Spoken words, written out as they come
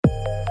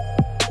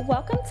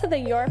Welcome to the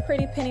Your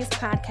Pretty Pennies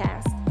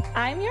podcast.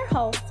 I'm your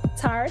host,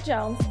 Tara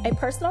Jones, a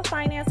personal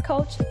finance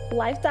coach,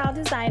 lifestyle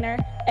designer,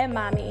 and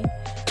mommy.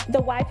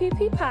 The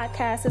YPP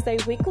podcast is a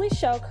weekly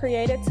show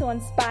created to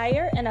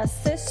inspire and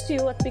assist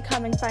you with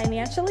becoming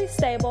financially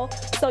stable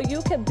so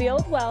you can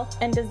build wealth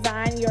and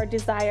design your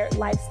desired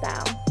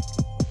lifestyle.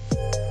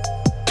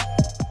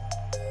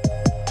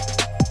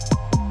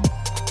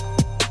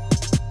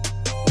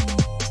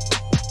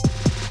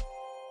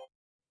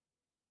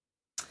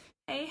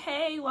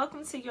 Hey,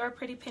 welcome to Your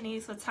Pretty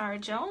Pennies with Tara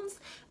Jones.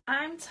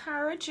 I'm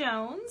Tara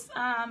Jones,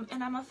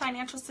 and I'm a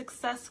financial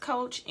success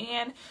coach,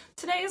 and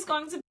today is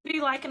going to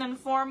be like an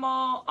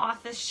informal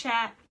office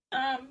chat.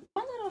 One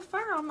little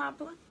fur on my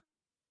blood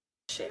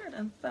shared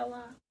and fell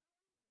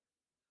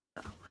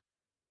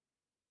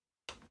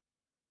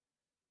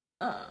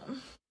off.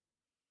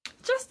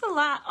 Just a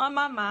lot on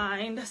my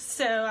mind,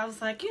 so I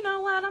was like, you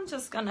know what, I'm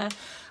just gonna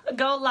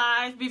go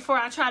live before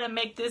I try to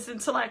make this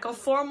into like a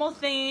formal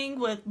thing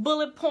with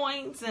bullet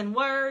points and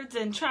words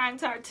and trying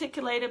to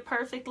articulate it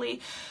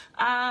perfectly.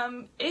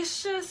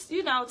 It's just,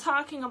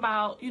 talking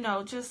about,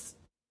 just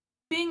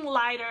being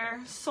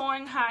lighter,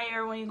 soaring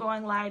higher when you're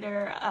going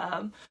lighter,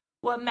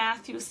 what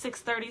Matthew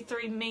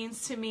 6:33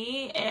 means to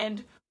me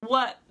and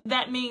what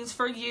that means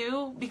for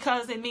you,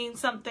 because it means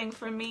something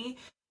for me.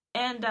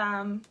 And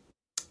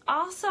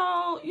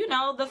also,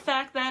 the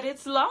fact that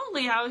it's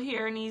lonely out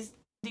here in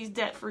these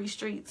debt-free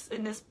streets,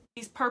 in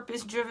these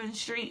purpose-driven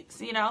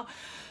streets,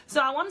 So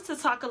I wanted to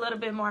talk a little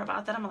bit more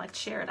about that. I'm going to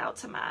share it out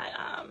to my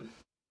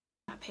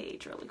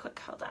page really quick.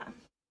 Hold on.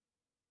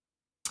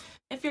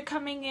 If you're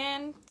coming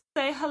in,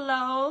 say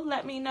hello.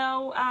 Let me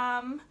know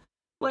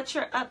what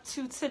you're up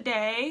to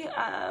today,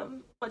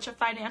 what your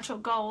financial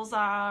goals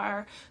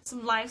are,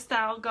 some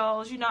lifestyle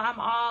goals. I'm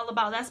all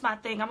about, that's my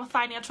thing. I'm a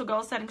financial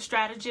goal setting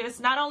strategist,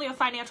 not only a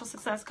financial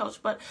success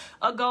coach, but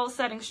a goal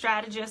setting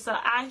strategist. So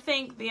I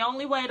think the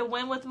only way to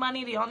win with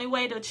money, the only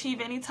way to achieve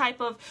any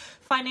type of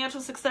financial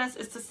success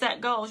is to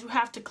set goals. You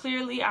have to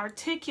clearly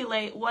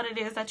articulate what it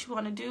is that you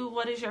want to do.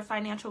 What is your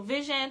financial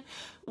vision?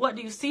 What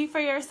do you see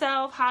for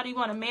yourself? How do you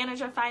want to manage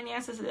your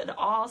finances? It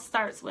all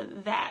starts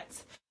with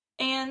that.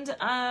 And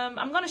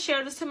I'm going to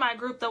share this to my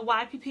group, the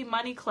YPP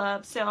Money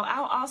Club. So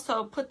I'll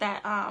also put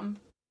that,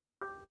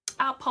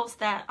 I'll post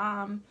that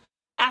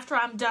after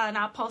I'm done.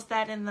 I'll post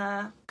that in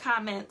the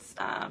comments.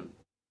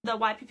 The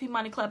YPP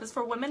Money Club is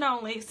for women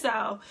only.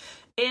 So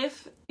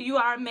if you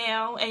are a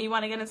male and you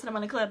want to get into the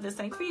Money Club, this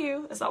ain't for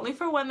you. It's only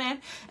for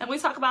women. And we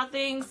talk about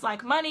things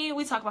like money.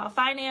 We talk about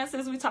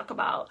finances. We talk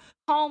about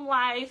home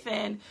life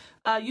and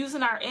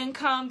using our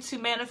income to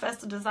manifest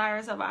the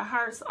desires of our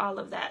hearts, all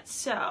of that.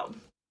 So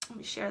let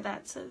me share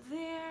that to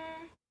there.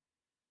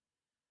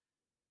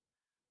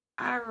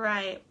 All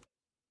right.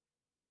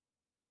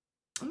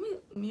 Let me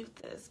mute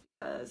this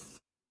because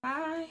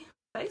my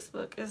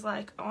Facebook is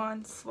like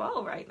on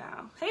swole right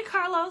now. Hey,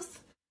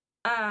 Carlos.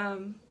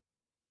 All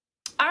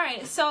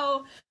right.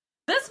 So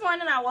this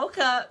morning I woke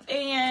up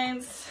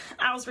and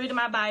I was reading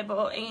my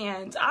Bible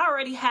and I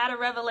already had a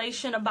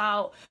revelation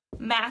about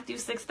Matthew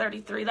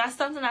 6:33. That's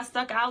something that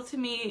stuck out to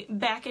me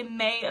back in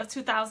May of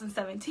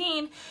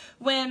 2017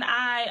 when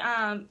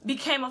I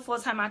became a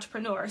full-time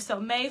entrepreneur. So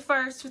May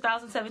 1st,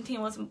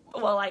 2017 was,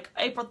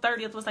 April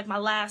 30th was like my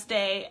last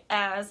day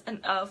as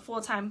a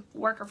full-time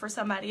worker for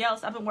somebody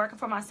else. I've been working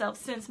for myself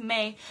since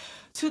May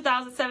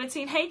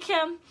 2017. Hey,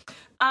 Kim.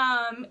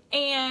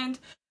 And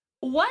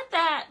what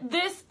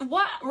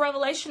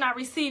revelation I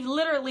received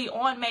literally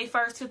on May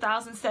 1st,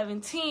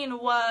 2017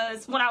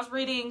 was when I was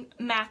reading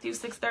Matthew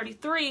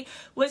 6:33,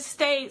 which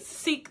states,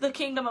 seek the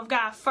kingdom of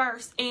God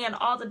first and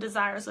all the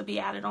desires will be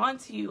added on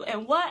to you.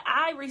 And what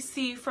I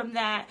received from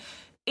that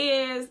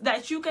is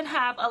that you can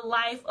have a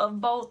life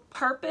of both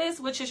purpose,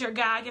 which is your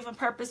God-given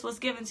purpose was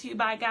given to you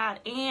by God,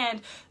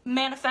 and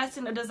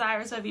manifesting the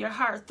desires of your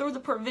heart through the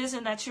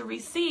provision that you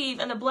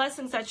receive and the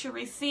blessings that you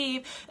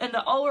receive and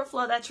the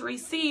overflow that you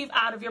receive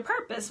out of your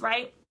purpose,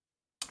 right?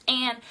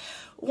 And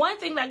one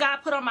thing that God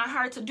put on my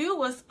heart to do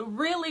was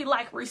really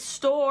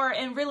restore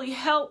and really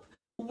help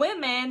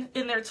women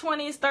in their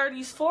 20s,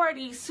 30s,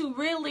 40s to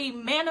really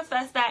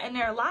manifest that in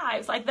their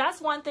lives. That's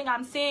one thing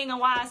I'm seeing and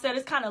why I said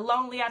it's kind of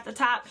lonely at the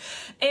top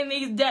in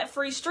these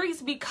debt-free streets,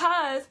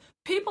 because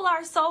people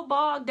are so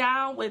bogged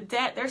down with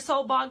debt. They're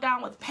so bogged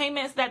down with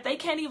payments that they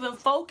can't even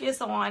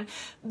focus on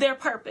their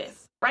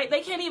purpose, right?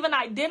 They can't even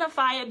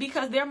identify it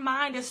because their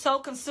mind is so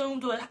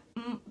consumed with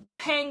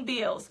paying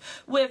bills,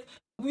 with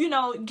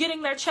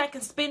getting their check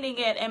and spending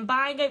it and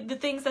buying the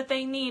things that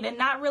they need and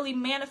not really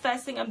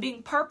manifesting and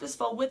being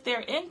purposeful with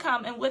their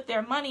income and with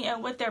their money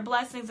and with their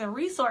blessings and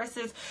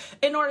resources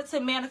in order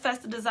to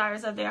manifest the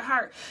desires of their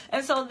heart.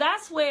 And so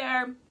that's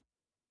where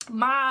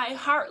my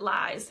heart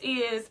lies,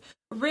 is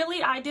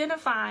really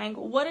identifying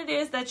what it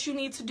is that you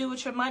need to do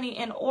with your money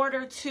in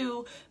order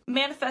to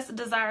manifest the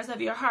desires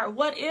of your heart.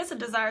 What is the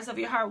desires of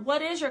your heart?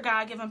 What is your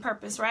God-given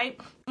purpose, right?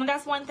 And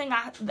that's one thing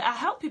I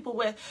help people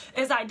with,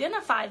 is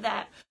identify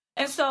that.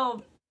 And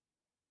so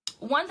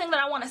one thing that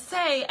I want to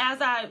say as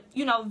I,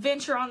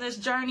 venture on this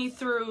journey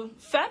through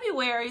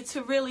February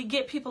to really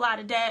get people out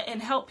of debt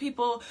and help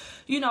people,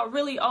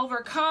 really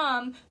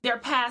overcome their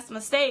past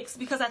mistakes,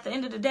 because at the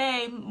end of the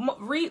day,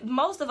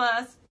 most of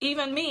us,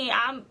 even me,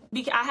 I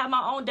have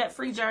my own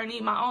debt-free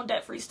journey, my own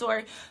debt-free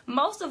story.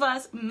 Most of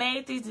us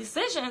made these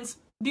decisions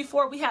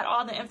before we had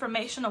all the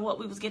information on what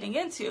we was getting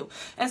into.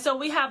 And so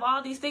we have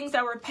all these things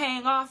that we're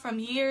paying off from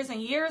years and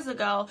years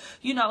ago,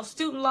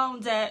 student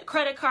loan debt,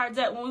 credit card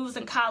debt when we was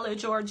in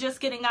college or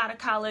just getting out of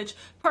college,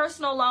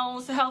 personal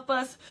loans to help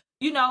us,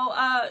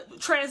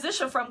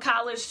 transition from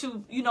college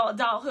to,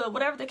 adulthood,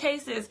 whatever the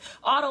case is,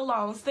 auto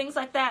loans, things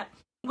like that.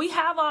 We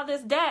have all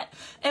this debt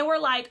and we're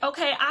like,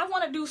 okay, I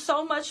want to do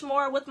so much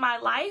more with my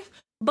life,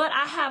 but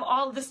I have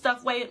all of this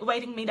stuff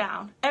weighting me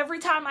down. Every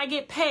time I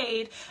get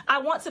paid, I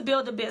want to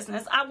build a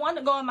business. I want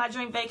to go on my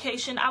dream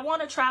vacation. I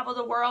want to travel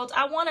the world.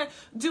 I want to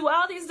do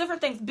all these different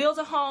things, build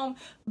a home,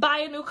 buy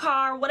a new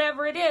car,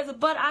 whatever it is.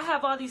 But I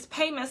have all these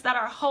payments that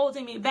are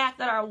holding me back,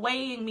 that are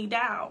weighing me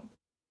down.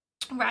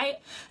 Right?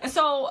 And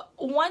so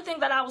one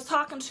thing that I was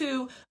talking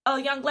to a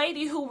young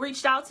lady who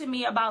reached out to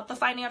me about the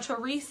financial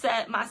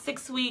reset, my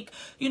 6-week,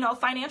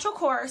 financial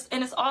course,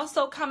 and it's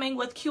also coming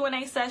with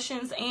Q&A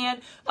sessions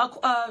and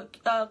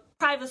a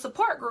private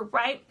support group,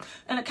 right?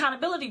 An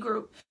accountability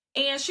group.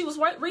 And she was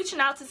reaching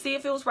out to see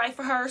if it was right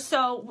for her.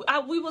 So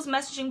we was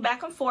messaging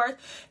back and forth.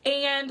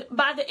 And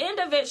by the end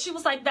of it, she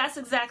was like, that's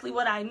exactly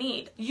what I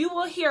need. You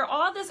will hear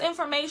all this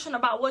information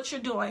about what you're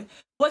doing,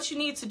 what you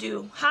need to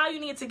do, how you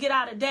need to get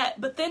out of debt.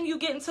 But then you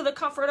get into the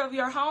comfort of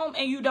your home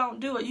and you don't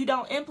do it. You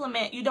don't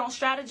implement. You don't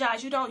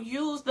strategize. You don't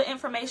use the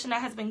information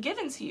that has been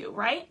given to you,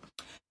 right?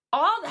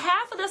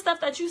 Half of the stuff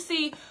that you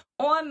see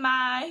on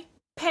my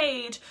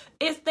page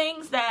is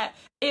things that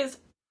is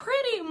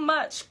pretty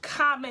much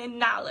common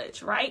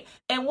knowledge, right?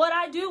 And what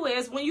I do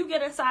is when you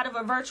get inside of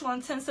a virtual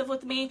intensive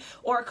with me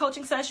or a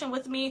coaching session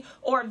with me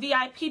or a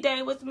VIP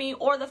day with me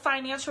or the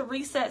financial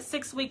reset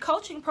 6-week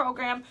coaching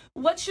program,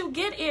 what you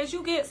get is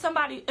you get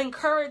somebody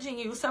encouraging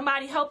you,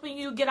 somebody helping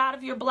you get out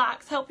of your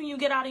blocks, helping you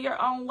get out of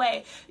your own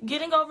way,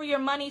 getting over your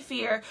money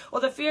fear or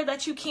the fear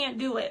that you can't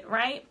do it,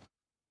 right?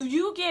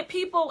 You get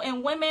people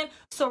and women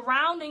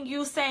surrounding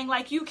you saying,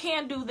 like, you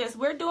can do this.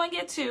 We're doing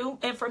it too.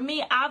 And for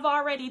me, I've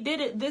already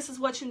did it. This is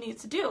what you need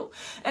to do.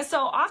 And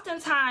so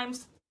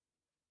oftentimes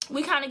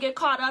we kind of get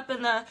caught up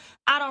in the,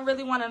 I don't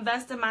really want to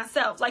invest in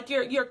myself. Like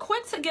you're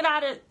quick to get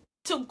out of,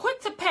 quick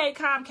to pay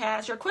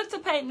Comcast. You're quick to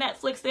pay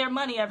Netflix their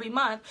money every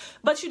month,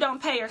 but you don't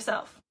pay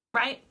yourself,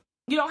 right?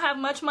 You don't have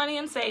much money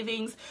in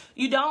savings.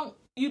 You don't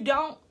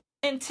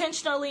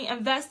intentionally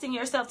invest in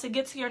yourself to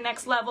get to your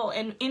next level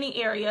in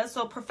any area.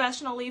 So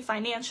professionally,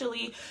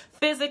 financially,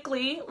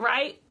 physically,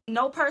 right?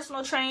 No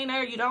personal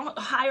trainer. You don't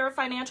hire a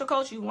financial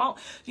coach. You won't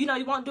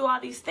do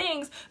all these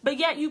things, but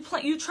yet you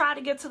try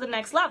to get to the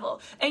next level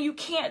and you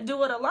can't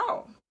do it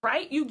alone,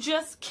 right? You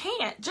just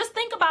can't. Just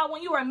think about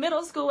when you were in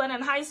middle school and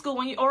in high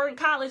school or in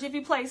college, if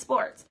you play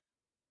sports.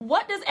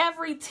 What does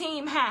every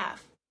team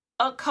have?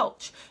 A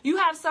coach. You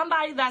have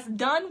somebody that's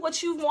done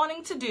what you're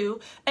wanting to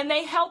do and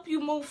they help you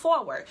move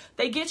forward.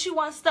 They get you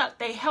unstuck.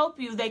 They help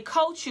you. They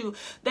coach you.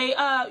 They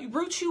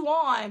root you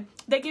on.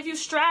 They give you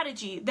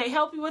strategy. They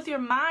help you with your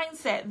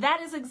mindset.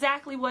 That is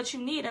exactly what you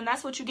need, and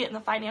that's what you get in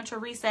the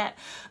financial reset.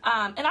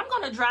 And I'm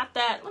going to drop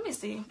that. Let me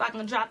see if I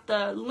can drop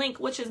the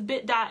link, which is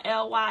bit.ly/the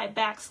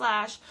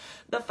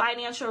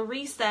financial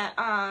reset.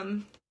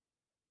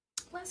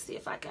 Let's see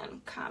if I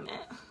can comment.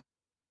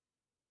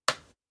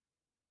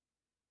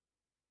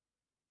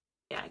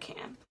 Yeah, I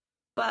can.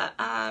 But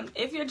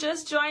if you're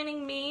just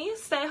joining me,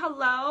 say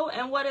hello.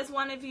 And what is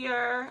one of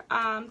your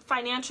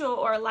financial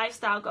or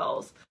lifestyle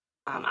goals?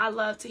 I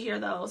love to hear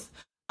those.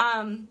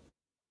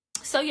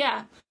 So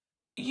yeah,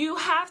 you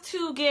have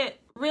to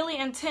get really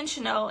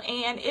intentional.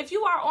 And if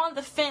you are on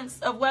the fence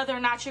of whether or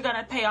not you're going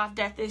to pay off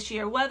debt this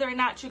year, whether or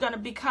not you're going to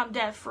become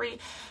debt free,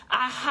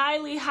 I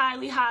highly,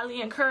 highly, highly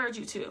encourage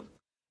you to.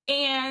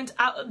 And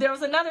there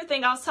was another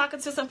thing. I was talking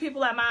to some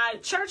people at my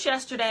church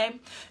yesterday,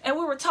 and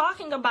we were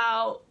talking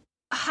about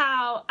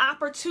how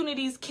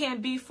opportunities can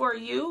be for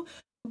you,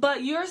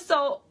 but you're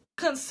so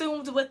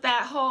consumed with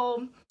that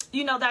whole,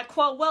 that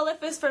quote, well,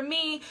 if it's for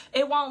me,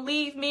 it won't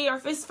leave me, or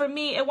if it's for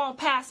me, it won't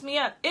pass me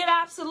up. It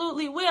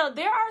absolutely will.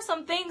 There are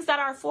some things that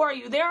are for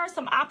you. There are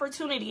some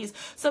opportunities,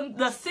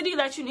 the city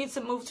that you need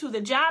to move to,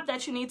 the job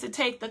that you need to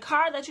take, the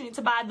car that you need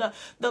to buy,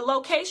 the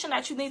location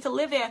that you need to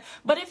live in.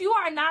 But if you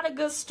are not a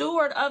good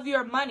steward of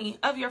your money,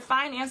 of your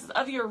finances,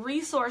 of your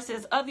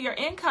resources, of your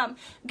income,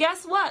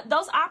 guess what?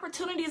 Those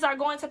opportunities are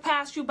going to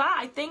pass you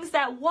by, things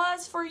that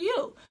was for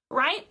you,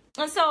 right?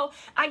 And so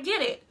I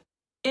get it.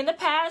 In the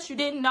past, you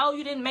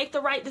didn't make the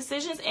right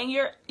decisions, and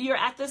you're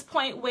at this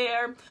point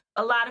where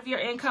a lot of your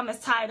income is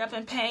tied up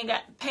in paying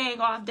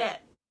off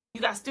debt.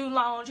 You got student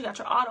loans, you got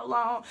your auto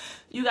loan,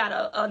 you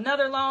got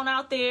another loan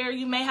out there,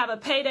 you may have a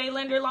payday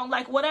lender loan,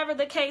 like whatever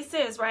the case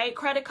is, right?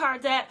 Credit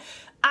card debt.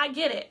 I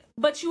get it.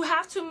 But you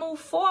have to move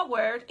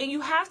forward, and you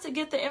have to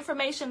get the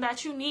information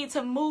that you need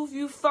to move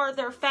you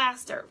further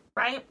faster,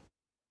 right?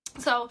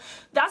 So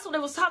that's what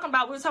it was talking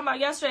about. We were talking about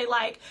yesterday,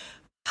 like,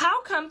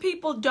 how come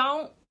people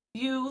don't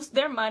use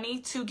their money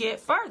to get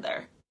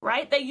further,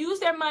 right? They use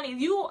their money.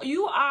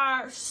 You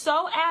are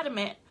so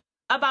adamant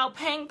about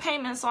paying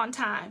payments on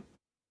time,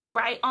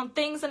 right? On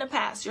things in the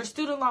past, your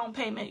student loan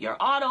payment, your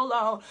auto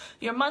loan,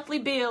 your monthly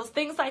bills,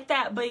 things like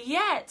that. But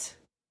yet,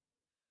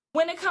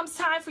 when it comes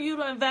time for you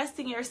to invest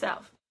in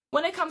yourself,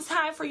 when it comes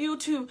time for you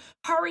to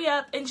hurry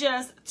up and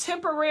just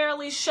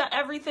temporarily shut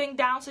everything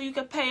down so you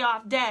can pay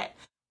off debt,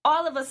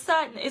 all of a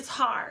sudden it's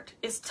hard,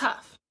 it's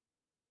tough.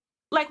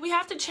 Like, we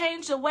have to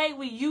change the way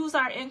we use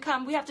our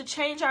income. We have to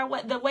change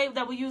the way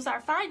that we use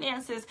our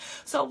finances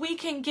so we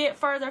can get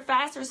further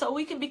faster, so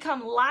we can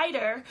become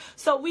lighter,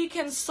 so we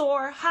can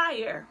soar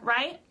higher,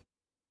 right?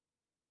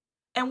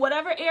 And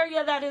whatever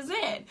area that is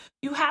in,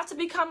 you have to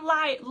become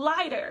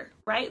lighter,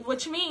 right?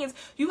 Which means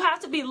you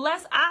have to be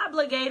less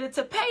obligated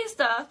to pay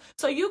stuff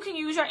so you can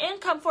use your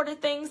income for the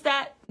things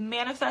that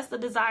manifest the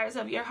desires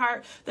of your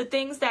heart, the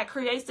things that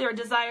creates your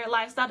desired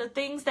lifestyle, the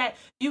things that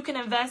you can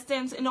invest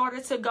in order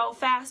to go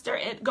faster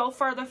and go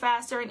further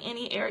faster in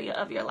any area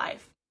of your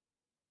life.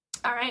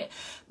 All right.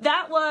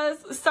 That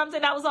was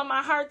something that was on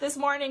my heart this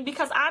morning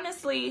because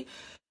honestly,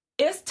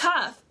 it's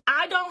tough.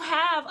 I don't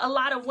have a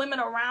lot of women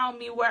around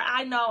me where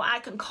I know I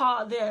can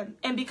call them,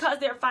 and because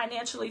they're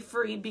financially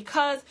free,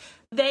 because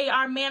they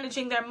are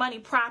managing their money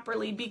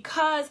properly,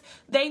 because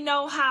they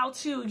know how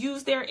to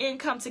use their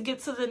income to get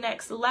to the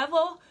next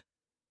level,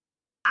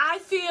 I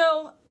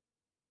feel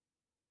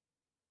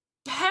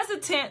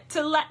hesitant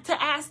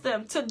to ask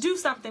them to do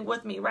something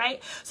with me,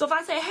 right? So if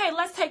I say, hey,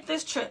 let's take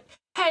this trip.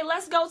 Hey,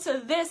 let's go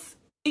to this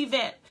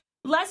event.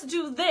 Let's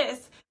do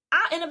this.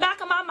 In the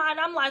back of my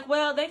mind, I'm like,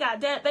 well, they got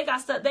debt, they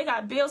got stuff, they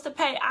got bills to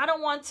pay. I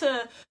don't want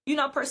to,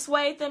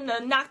 persuade them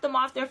to knock them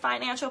off their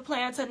financial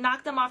plan, to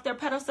knock them off their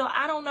pedestal.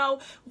 I don't know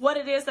what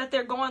it is that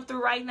they're going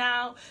through right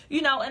now,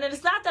 and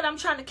it's not that I'm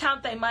trying to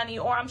count their money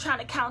or I'm trying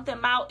to count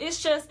them out.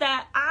 It's just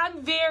that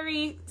I'm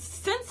very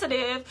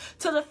sensitive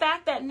to the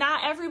fact that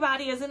not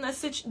everybody is in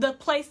the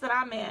place that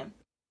I'm in.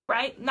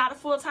 Right? Not a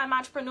full-time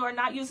entrepreneur,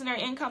 not using their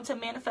income to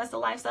manifest the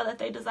lifestyle that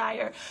they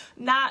desire,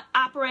 not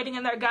operating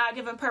in their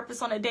God-given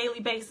purpose on a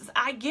daily basis.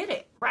 I get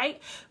it, right?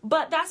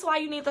 But that's why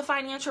you need the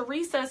financial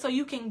reset so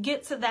you can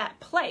get to that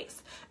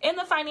place. In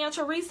the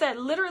financial reset,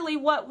 literally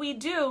what we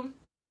do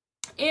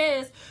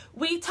is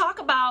we talk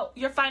about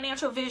your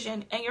financial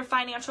vision and your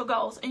financial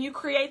goals, and you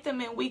create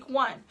them in week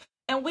 1.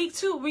 And week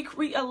 2,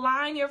 we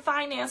align your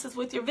finances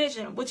with your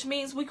vision, which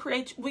means we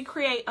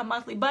create a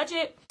monthly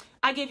budget.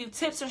 I give you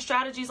tips and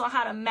strategies on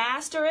how to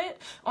master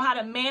it, on how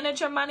to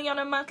manage your money on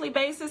a monthly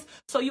basis,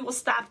 so you will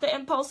stop the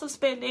impulsive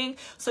spending,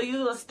 so you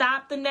will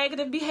stop the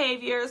negative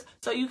behaviors,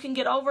 so you can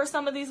get over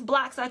some of these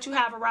blocks that you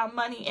have around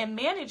money and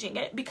managing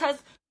it,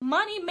 because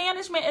money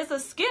management is a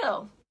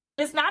skill.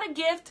 It's not a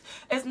gift.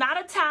 It's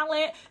not a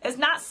talent. It's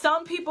not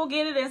some people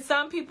get it and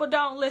some people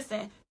don't.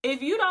 Listen,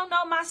 if you don't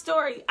know my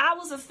story, I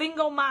was a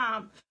single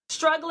mom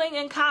struggling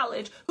in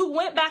college who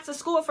went back to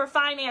school for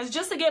finance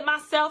just to get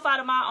myself out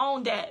of my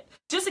own debt,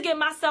 just to get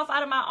myself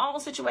out of my own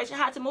situation. I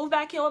had to move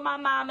back here with my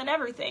mom and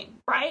everything,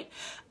 right?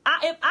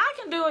 If I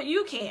can do it,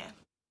 you can.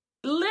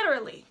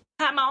 Literally.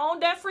 Had my own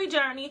debt-free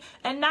journey,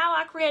 and now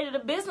I created a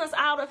business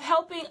out of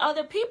helping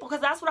other people, because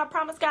that's what I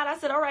promised God. I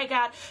said, all right,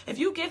 God, if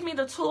you give me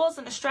the tools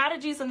and the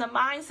strategies and the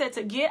mindset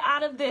to get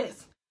out of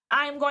this,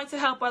 I am going to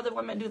help other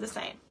women do the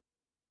same.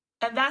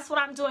 And that's what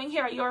I'm doing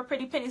here at Your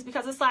Pretty Pennies,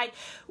 because it's like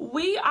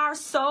we are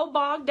so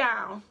bogged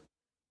down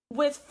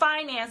with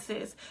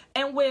finances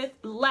and with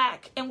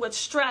lack and with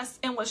stress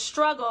and with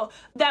struggle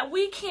that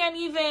we can't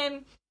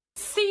even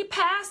see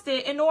past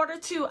it in order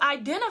to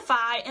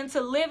identify and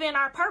to live in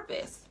our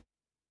purpose.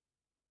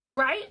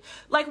 Right?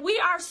 Like, we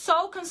are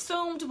so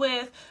consumed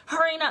with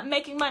hurrying up,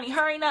 making money,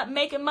 hurrying up,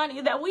 making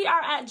money, that we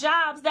are at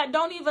jobs that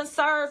don't even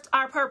serve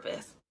our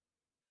purpose.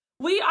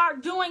 We are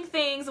doing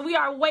things, we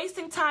are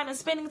wasting time and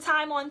spending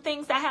time on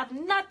things that have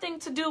nothing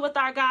to do with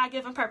our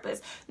God-given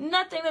purpose,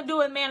 nothing to do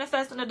with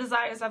manifesting the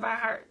desires of our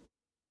heart.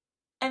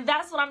 And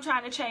that's what I'm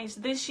trying to change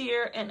this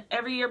year and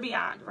every year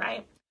beyond,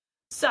 right?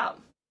 So,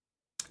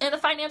 in the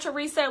financial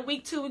reset,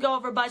 week 2, we go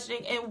over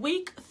budgeting. In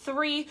week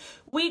 3,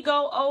 we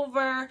go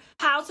over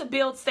how to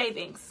build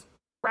savings,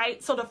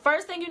 right? So the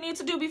first thing you need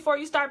to do before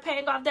you start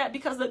paying off debt,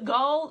 because the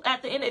goal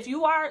at the end, if you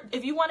want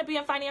to be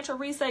in financial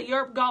reset,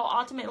 your goal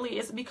ultimately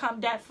is to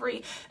become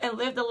debt-free and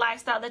live the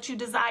lifestyle that you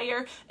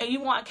desire, and you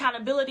want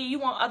accountability, you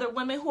want other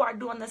women who are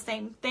doing the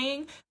same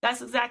thing.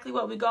 That's exactly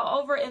what we go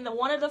over. And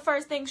one of the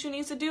first things you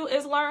need to do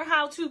is learn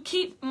how to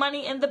keep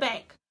money in the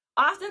bank.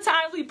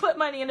 Oftentimes we put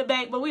money in the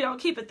bank, but we don't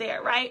keep it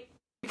there, right?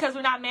 Because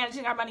we're not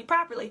managing our money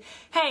properly.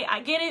 Hey,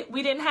 I get it.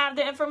 We didn't have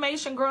the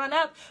information growing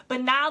up,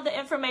 but now the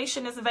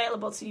information is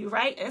available to you,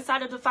 right?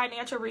 Inside of the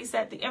financial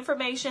reset, the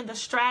information, the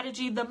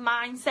strategy, the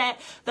mindset,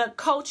 the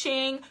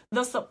coaching,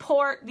 the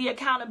support, the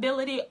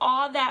accountability,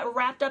 all that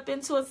wrapped up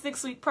into a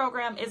 6-week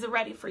program is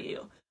ready for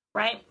you,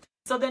 right?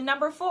 So then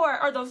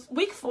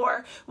week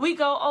 4, we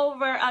go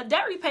over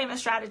debt repayment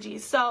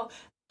strategies. So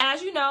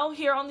As you know,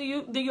 here on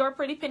the Your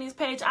Pretty Pennies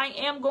page, I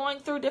am going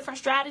through different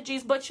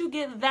strategies, but you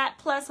get that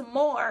plus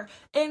more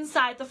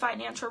inside the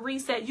financial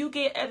reset. You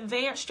get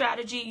advanced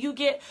strategy, you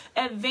get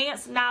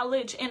advanced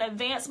knowledge and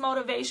advanced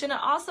motivation, and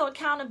also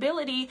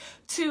accountability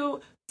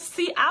to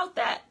see out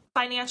that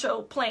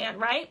financial plan,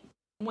 right?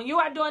 When you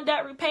are doing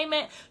debt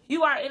repayment,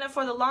 you are in it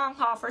for the long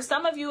haul. For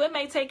some of you, it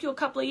may take you a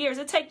couple of years.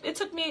 It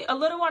took me a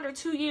little under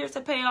 2 years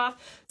to pay off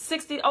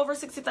over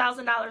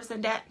 $60,000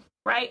 in debt,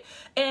 right?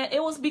 And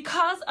it was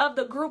because of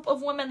the group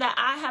of women that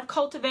I have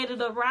cultivated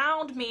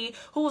around me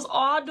who was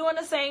all doing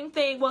the same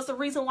thing was the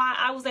reason why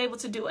I was able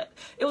to do it.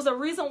 It was a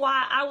reason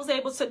why I was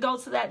able to go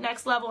to that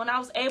next level, and I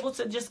was able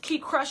to just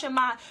keep crushing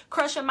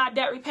my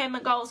debt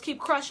repayment goals, keep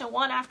crushing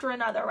one after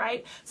another,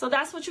 right? So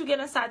that's what you get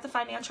inside the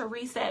financial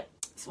reset.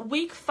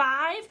 Week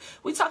 5,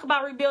 we talk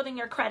about rebuilding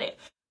your credit.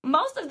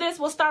 Most of this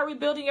will start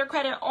rebuilding your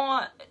credit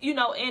on,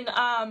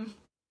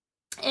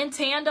 in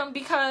tandem,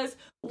 because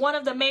one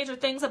of the major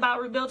things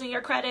about rebuilding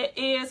your credit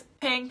is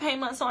paying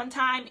payments on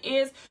time,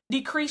 is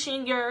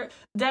decreasing your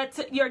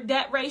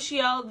debt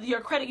ratio, your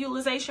credit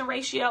utilization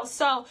ratio.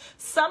 So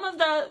some of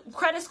the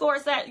credit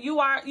scores that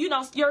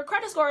your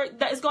credit score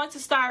that is going to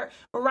start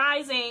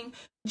rising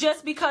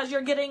just because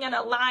you're getting an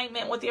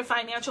alignment with your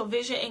financial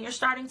vision and you're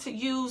starting to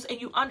use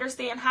and you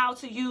understand how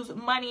to use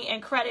money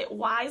and credit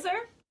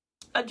wiser.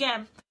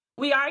 Again,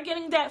 we are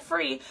getting debt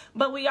free,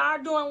 but we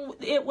are doing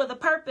it with a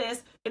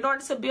purpose in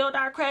order to build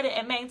our credit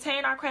and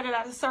maintain our credit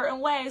at a certain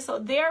way. So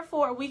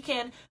therefore, we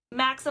can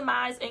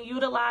maximize and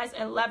utilize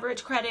and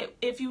leverage credit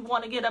if you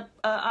want to get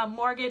a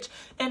mortgage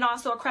and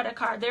also a credit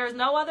card. There is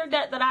no other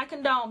debt that I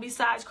condone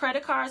besides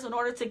credit cards in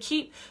order to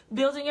keep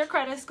building your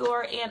credit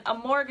score and a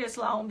mortgage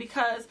loan,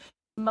 because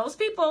most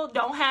people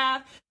don't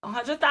have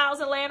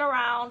 $100,000 laying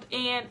around,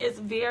 and it's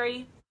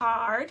very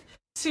hard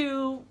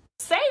to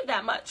save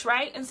that much,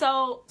 right? And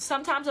so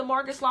sometimes a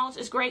mortgage loan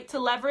is great to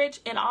leverage,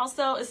 and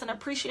also it's an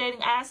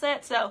appreciating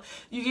asset, so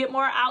you get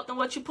more out than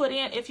what you put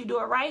in if you do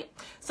it right.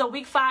 So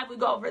week 5, we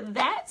go over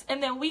that,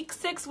 and then week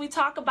 6, we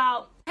talk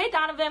about, hey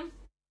Donovan,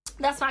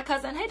 that's my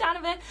cousin, hey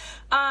Donovan.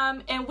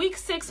 And week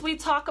 6, we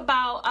talk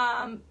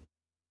about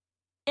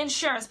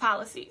insurance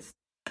policies.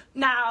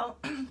 Now,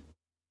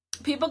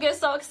 people get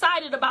so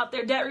excited about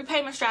their debt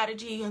repayment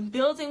strategy and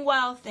building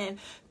wealth and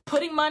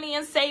putting money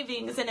in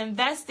savings and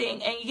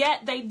investing, and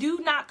yet they do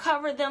not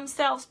cover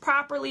themselves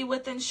properly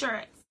with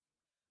insurance.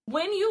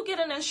 When you get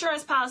an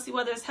insurance policy,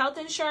 whether it's health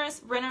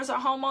insurance, renters or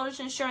homeowners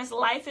insurance,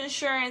 life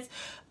insurance,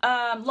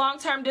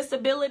 long-term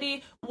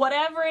disability,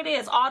 whatever it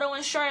is, auto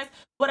insurance,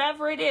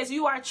 whatever it is,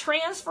 you are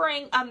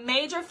transferring a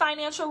major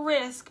financial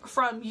risk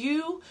from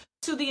you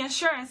to the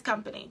insurance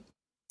company.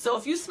 So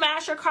if you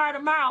smash your car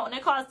tomorrow and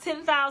it costs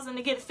 $10,000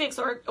 to get it fixed,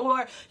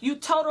 or you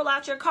total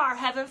out your car,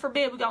 heaven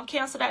forbid, we're going to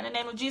cancel that in the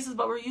name of Jesus,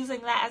 but we're using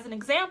that as an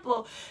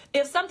example.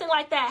 If something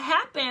like that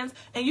happens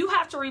and you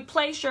have to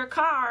replace your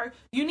car,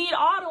 you need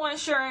auto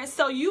insurance,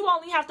 so you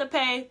only have to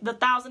pay the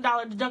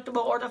 $1,000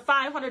 deductible or the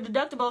 $500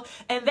 deductible,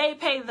 and they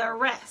pay the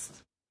rest.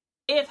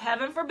 If,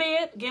 heaven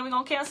forbid, again, we're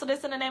going to cancel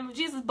this in the name of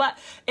Jesus, but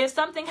if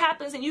something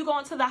happens and you go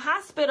into the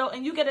hospital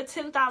and you get a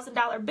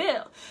 $10,000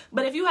 bill,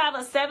 but if you have a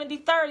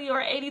 70-30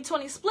 or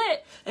 80-20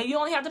 split and you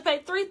only have to pay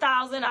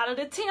 $3,000 out of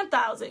the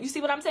 $10,000, you see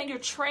what I'm saying? You're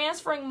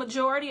transferring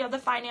majority of the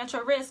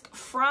financial risk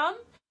from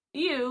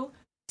you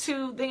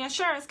to the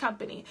insurance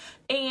company.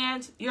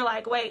 And you're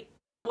like, wait,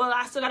 well,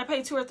 I still got to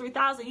pay $2,000 or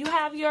 $3,000. You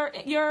have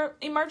your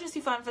emergency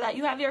fund for that.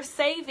 You have your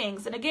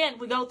savings. And again,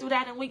 we go through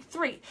that in week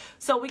 3.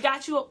 So we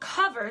got you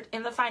covered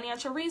in the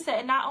financial reset.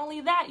 And not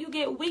only that, you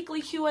get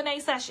weekly Q&A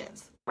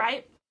sessions,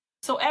 right?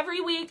 So every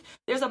week,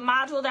 there's a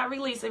module that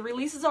releases. It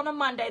releases on a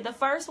Monday. The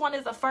first one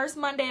is the first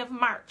Monday of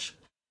March.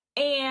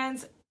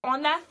 And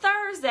on that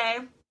Thursday,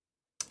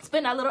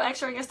 spend a little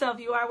extra on yourself.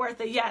 You are worth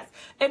it, yes.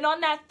 And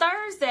on that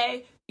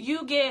Thursday,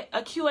 you get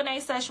a Q&A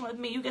session with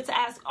me. You get to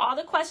ask all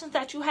the questions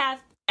that you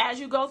have as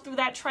you go through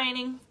that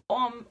training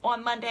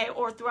on Monday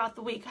or throughout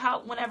the week,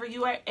 whenever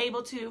you are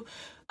able to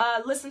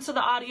listen to the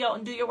audio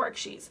and do your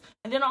worksheets.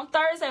 And then on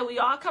Thursday, we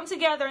all come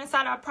together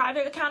inside our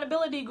private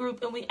accountability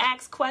group and we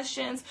ask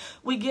questions,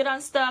 we get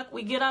unstuck,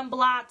 we get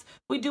unblocked,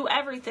 we do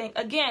everything.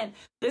 Again,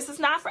 this is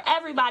not for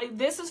everybody.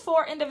 This is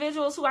for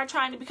individuals who are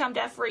trying to become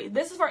debt free.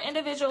 This is for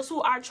individuals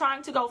who are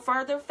trying to go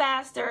further,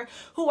 faster,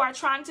 who are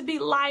trying to be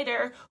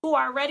lighter, who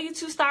are ready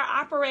to start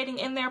operating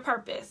in their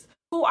purpose,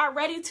 who are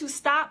ready to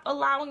stop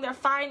allowing their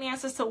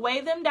finances to weigh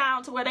them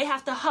down to where they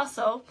have to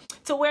hustle,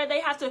 to where they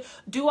have to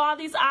do all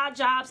these odd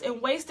jobs and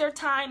waste their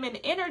time and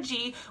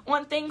energy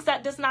on things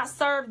that does not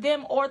serve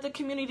them or the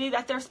community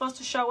that they're supposed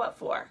to show up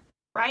for,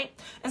 right?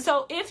 And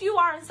so if you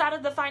are inside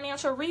of the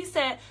financial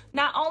reset,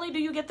 not only do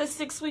you get the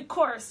 6-week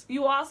course,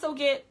 you also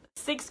get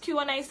 6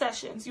 Q&A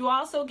sessions. You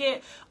also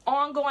get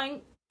ongoing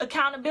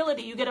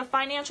accountability. You get a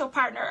financial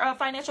partner, or a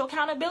financial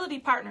accountability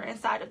partner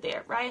inside of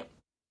there, right?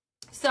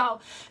 So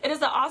it is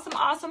an awesome,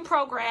 awesome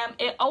program.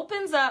 It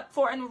opens up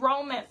for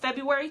enrollment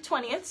February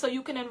 20th, so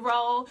you can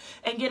enroll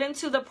and get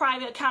into the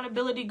private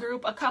accountability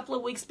group a couple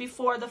of weeks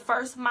before the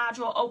first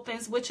module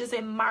opens, which is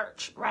in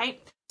March,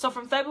 right? So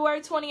from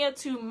February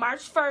 20th to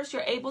March 1st,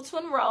 you're able to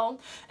enroll.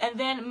 And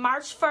then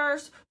March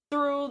 1st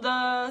through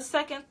the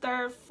 2nd,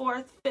 3rd,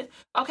 4th, 5th.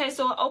 Okay,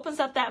 so it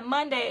opens up that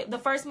Monday, the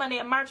first Monday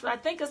in March, but I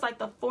think it's like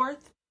the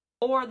 4th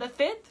or the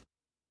 5th.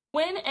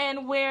 When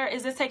and where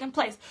is this taking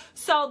place?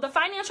 So the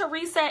Financial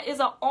Reset is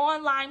an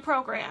online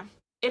program.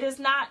 It is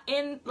not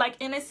in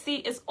a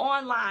seat, it's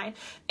online.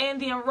 And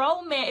the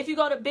enrollment, if you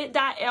go to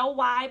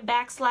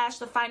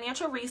bit.ly/the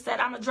Financial Reset,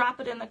 I'm going to drop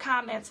it in the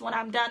comments when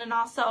I'm done and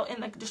also in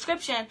the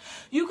description.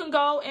 You can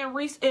go and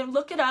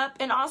look it up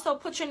and also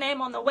put your name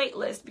on the wait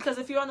list, because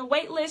if you're on the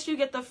wait list, you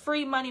get the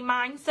free money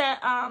mindset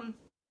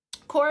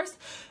course,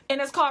 and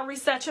it's called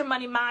Reset Your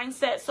Money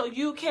Mindset. So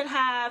you can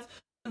have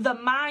the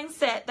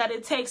mindset that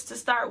it takes to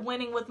start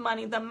winning with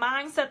money, the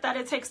mindset that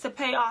it takes to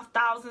pay off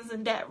thousands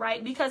in debt,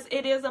 right? Because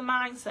it is a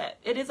mindset.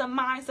 It is a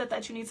mindset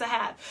that you need to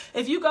have.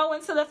 If you go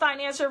into the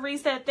Financial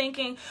Reset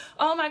thinking,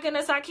 oh my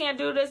goodness, I can't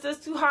do this, this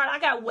is too hard, I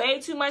got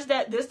way too much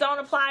debt, this don't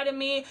apply to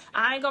me,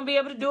 I ain't gonna be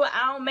able to do it,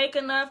 I don't make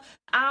enough,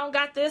 I don't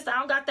got this, I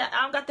don't got that,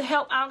 I don't got the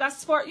help, I don't got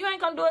support, you ain't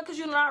gonna do it because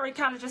you already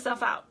counted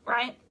yourself out,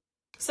 right?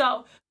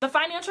 So the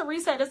Financial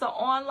Reset is an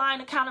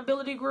online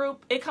accountability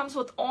group. It comes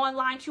with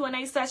online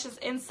Q&A sessions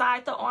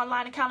inside the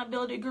online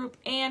accountability group,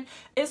 and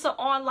it's an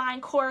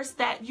online course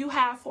that you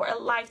have for a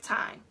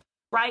lifetime,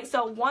 right?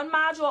 So one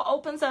module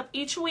opens up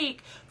each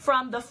week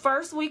from the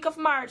first week of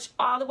March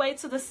all the way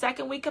to the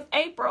second week of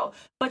April,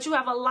 but you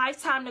have a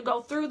lifetime to go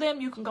through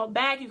them. You can go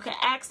back, you can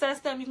access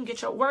them, you can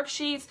get your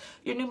worksheets,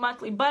 your new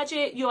monthly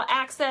budget, you'll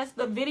access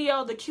the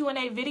video, the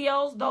Q&A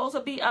videos, those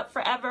will be up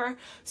forever.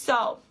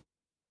 So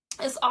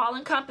it's all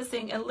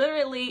encompassing. And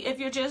literally, if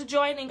you're just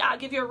joining, I'll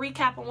give you a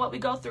recap on what we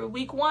go through.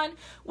 Week 1,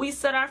 we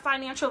set our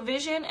financial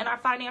vision and our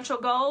financial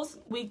goals.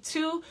 Week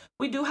 2,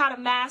 we do how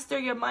to master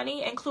your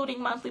money,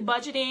 including monthly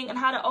budgeting and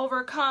how to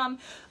overcome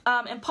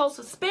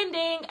impulsive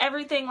spending,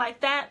 everything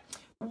like that.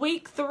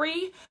 Week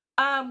 3,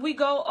 we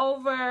go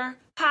over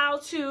how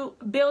to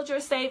build your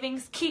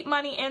savings, keep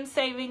money in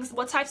savings,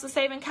 what types of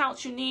saving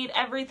accounts you need,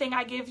 everything.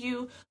 I give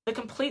you the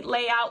complete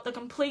layout, the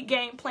complete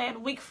game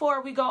plan. Week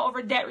 4, we go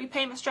over debt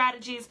repayment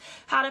strategies,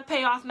 how to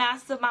pay off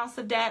massive amounts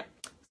of debt.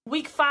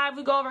 Week 5,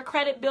 we go over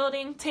credit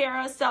building,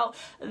 Tara. So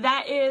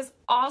that is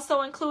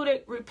also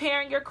included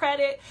repairing your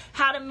credit,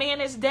 how to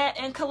manage debt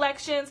and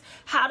collections,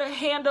 how to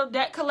handle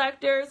debt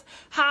collectors,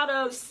 how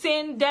to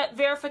send debt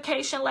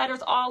verification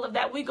letters, all of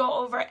that. We go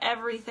over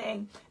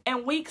everything.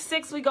 And week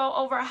 6, we go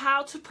over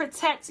how to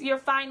protect your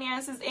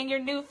finances and your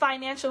new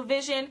financial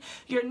vision,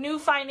 your new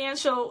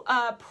financial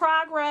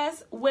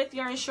progress with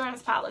your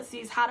insurance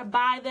policies, how to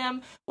buy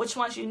them, which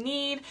ones you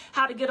need,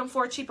 how to get them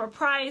for a cheaper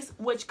price,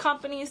 which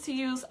companies to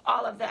use,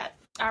 all of that.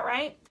 All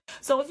right.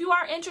 So if you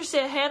are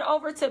interested, head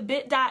over to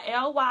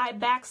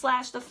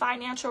bit.ly/the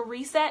Financial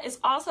Reset. It's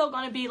also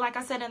going to be, like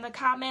I said, in the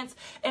comments.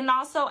 And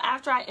also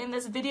after I end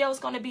this video, it's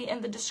going to be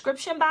in the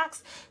description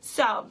box.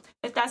 So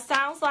if that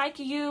sounds like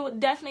you,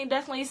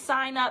 definitely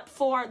sign up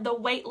for the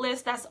wait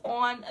list that's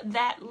on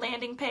that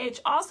landing page.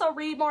 Also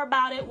read more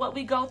about it, what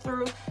we go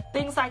through,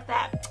 things like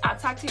that. I'll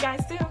talk to you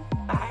guys soon.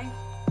 Bye.